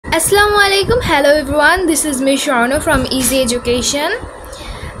Assalamualaikum. Hello everyone. This is Miss Sharno from Easy Education.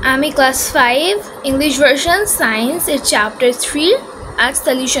 I'm in class 5 English version science এর chapter 3 আজ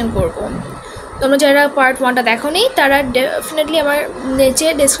solution করব। তোমরা যারা part 1টা দেখোনি তারা ডেফিনেটলি আমার নিচে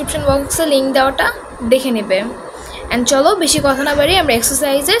ডেসক্রিপশন বক্সে লিংক দেওয়াটা দেখে নেবে। এন্ড চলো বেশি কথা না বাড়িয়ে আমরা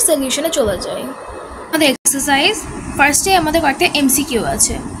এক্সারসাইজের সলিউশনে চলে যাই। আমাদের এক্সারসাইজ ফার্স্টে আমাদের কয়েকটা এমসিকিউ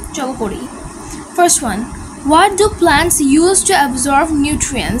আছে, চলো করি। First one, what do plants use to absorb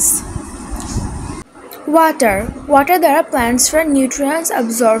nutrients? Water. Water দ্বারা প্ল্যান্টসরা নিউট্রিয়েন্টস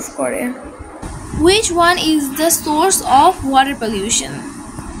অ্যাবজর্ব করে। Which one is the source of water pollution?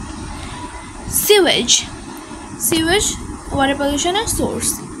 Sewage. Sewage water pollution is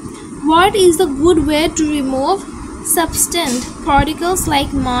source. What is the good way to remove substance particles like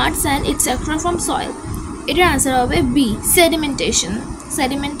mud, sand, etc. from soil? এটার answer হবে B, sedimentation.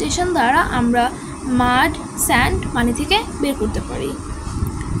 Sedimentation দ্বারা আমরা মাড sand পানি থেকে বের করতে পারি।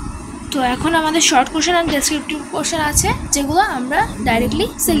 তো এখন আমাদের শর্ট কোশ্চেন আর ডেসক্রিপটিভ কোশ্চেন আছে যেগুলো আমরা ডাইরেক্টলি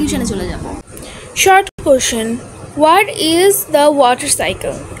সলিউশনে চলে যাব। Short question, what is the water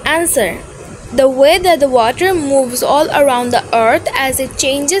cycle? Answer, the way that the water moves all around the earth as it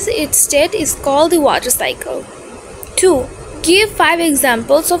changes its state is called the water cycle. 2. Give 5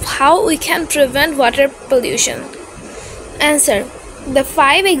 examples of how we can prevent water pollution. Answer, the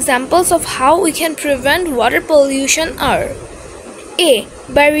 5 examples of how we can prevent water pollution are: A.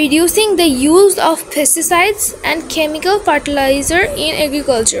 By reducing the use of pesticides and chemical fertilizer in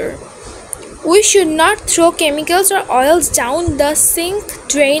agriculture. We should not throw chemicals or oils down the sink,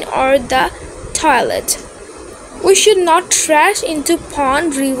 drain or the toilet. We should not trash into pond,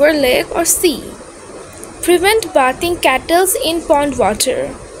 river, lake or sea. Prevent bathing cattle in pond water.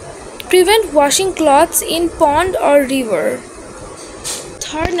 Prevent washing clothes in pond or river.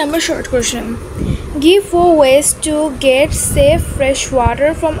 Third number short question. Give 4 ways to get safe fresh water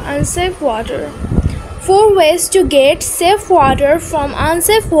from unsafe water. 4 ways to get safe water from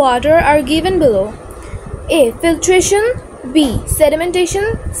unsafe water are given below. A. Filtration. B. Sedimentation.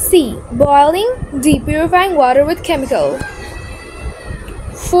 C. Boiling. D. Purifying water with chemical.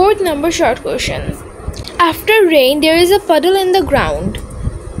 Fourth number short question. After rain there is a puddle in the ground.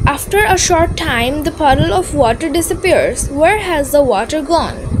 After a short time, the puddle of water disappears. Where has the water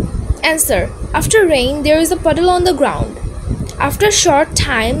gone? Answer, after rain, there is a puddle on the ground. After a short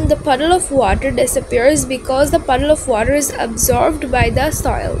time, the puddle of water disappears because the puddle of water is absorbed by the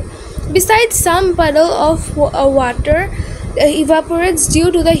soil. Besides, some puddle of water evaporates due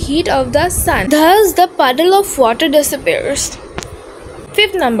to the heat of the sun. Thus, the puddle of water disappears.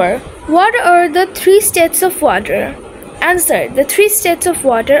 Fifth number, what are the 3 states of water? Answer, the 3 states of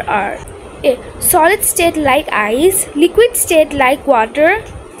water are: A. Solid state like ice, liquid state like water,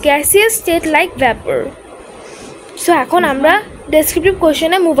 gaseous state like vapor. So এখন আমরা descriptive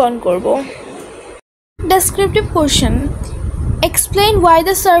কোশ্চেনে move on করব। Descriptive question, explain why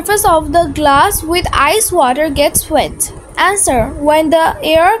the surface of the glass with ice water gets wet. Answer, when the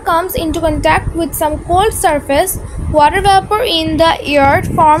air comes into contact with some cold surface, water vapor in the air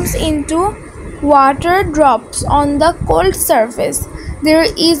forms into water drops on the cold surface. There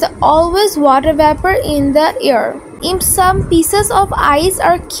is always water vapor in the air. If some pieces of ice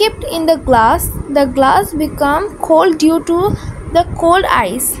are kept in the glass becomes cold due to the cold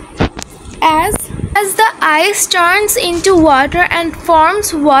ice. As the ice turns into water and forms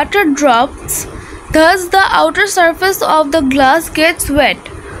water drops, thus the outer surface of the glass gets wet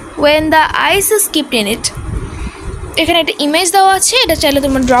when the ice is kept in it. এখানে একটা image দেওয়া আছে, এটা চাইলে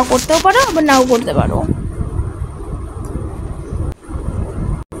তোমরা draw করতেও পারো আবার নাও করতে পারো।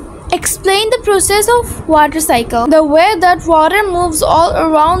 Explain the process of water cycle. The way that water moves all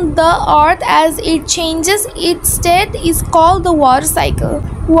around the earth as it changes its state is called the water cycle.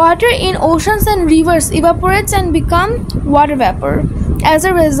 Water in oceans and rivers evaporates and becomes water vapor. As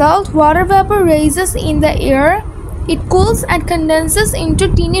a result, water vapor rises in the air. It cools and condenses into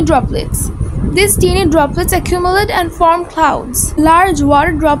teeny droplets. These teeny droplets accumulate and form clouds. Large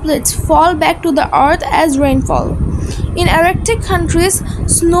water droplets fall back to the earth as rainfall. In Arctic countries,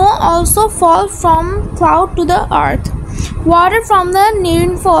 snow also falls from cloud to the earth. Water from the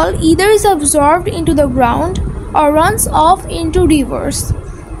rainfall either is absorbed into the ground or runs off into rivers.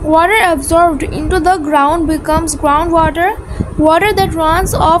 Water absorbed into the ground becomes groundwater. Water that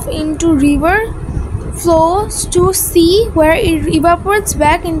runs off into river flows to sea where it evaporates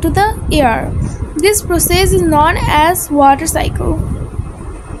back into the air. This process is known as water cycle.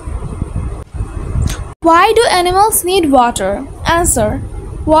 Why do animals need water? Answer,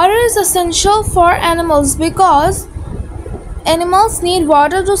 water is essential for animals because animals need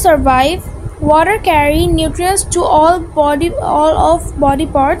water to survive. Water carry nutrients to all of body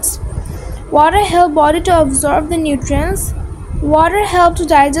parts. Water help body to absorb the nutrients. Water help to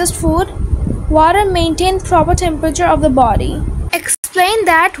digest food. Water maintain proper temperature of the body. Explain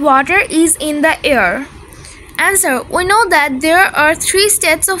that water is in the air. Answer. We know that there are 3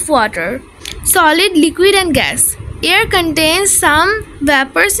 states of water: solid, liquid and gas. Air contains some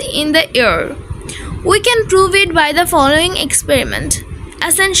vapors in the air. We can prove it by the following experiment.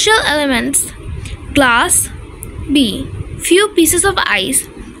 Essential elements: glass. B. Few pieces of ice.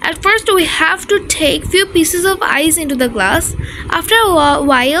 At first we have to take few pieces of ice into the glass. After a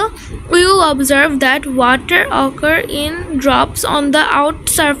while we will observe that water occur in drops on the out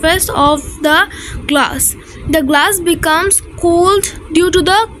surface of the glass. The glass becomes cooled due to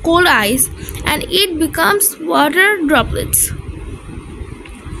the cold ice and it becomes water droplets.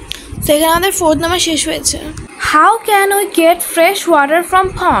 So এখানে আমাদের 4th number শেষ হয়েছে. How can we get fresh water from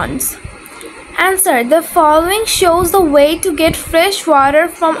ponds? Answer. The following shows the way to get fresh water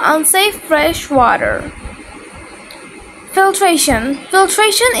from unsafe fresh water. Filtration.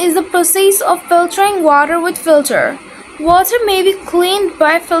 Filtration is the process of filtering water with filter. Water may be cleaned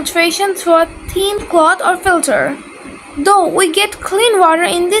by filtration through a thin cloth or filter. Though we get clean water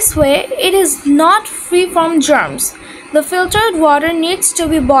in this way, it is not free from germs. The filtered water needs to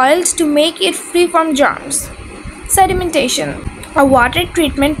be boiled to make it free from germs. Sedimentation. A water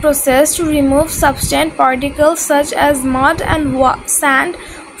treatment process to remove substance particles such as mud and sand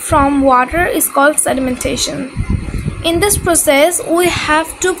from water is called sedimentation. In this process, we have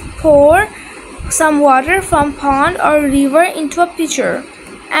to pour some water from pond or river into a pitcher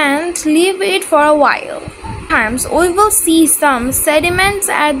and leave it for a while. Sometimes we will see some sediments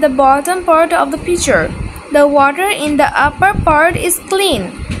at the bottom part of the pitcher. The water in the upper part is clean.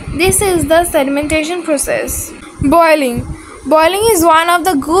 This is the sedimentation process. Boiling. Boiling is one of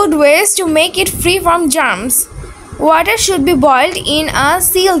the good ways to make it free from germs. Water should be boiled in a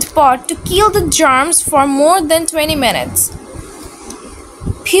sealed pot to kill the germs for more than 20 minutes.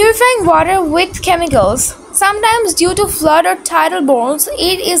 Purifying water with chemicals. Sometimes due to flood or tidal bowls,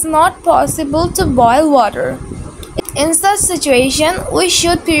 it is not possible to boil water. In such situation, we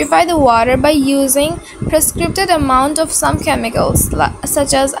should purify the water by using prescribed amount of some chemicals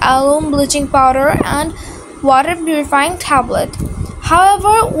such as alum, bleaching powder and water purifying tablet.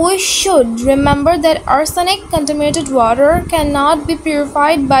 However, we should remember that arsenic contaminated water cannot be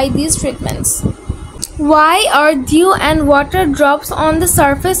purified by these treatments. Why are dew and water drops on the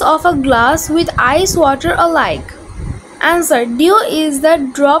surface of a glass with ice water alike? Answer. Dew is the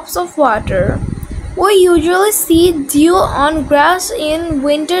drops of water. We usually see dew on grass in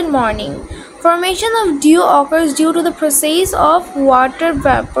winter morning. Formation of dew occurs due to the process of water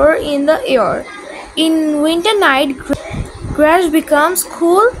vapor in the air. In winter night, grass becomes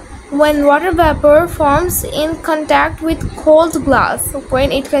cool when water vapor forms in contact with cold glass,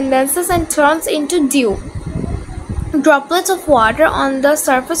 when it condenses and turns into dew. Droplets of water on the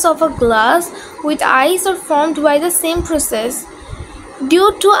surface of a glass with ice are formed by the same process.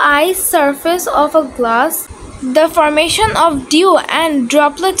 Due to ice surface of a glass, the formation of dew and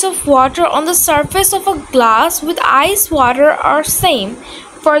droplets of water on the surface of a glass with ice water are same.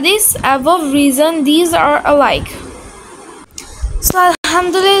 For this above reason, these are alike. So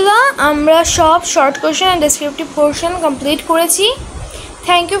alhamdulillah, আমরা সব short question and descriptive portion complete করেছি.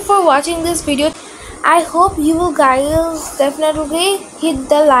 Thank you for watching this video. I hope you will guys definitely hit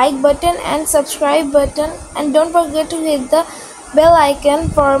the like button and subscribe button, and don't forget to hit the bell icon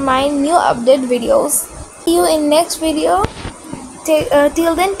for my new update videos. See you in next video.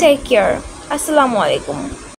 Till then, take care. Assalamu alaikum.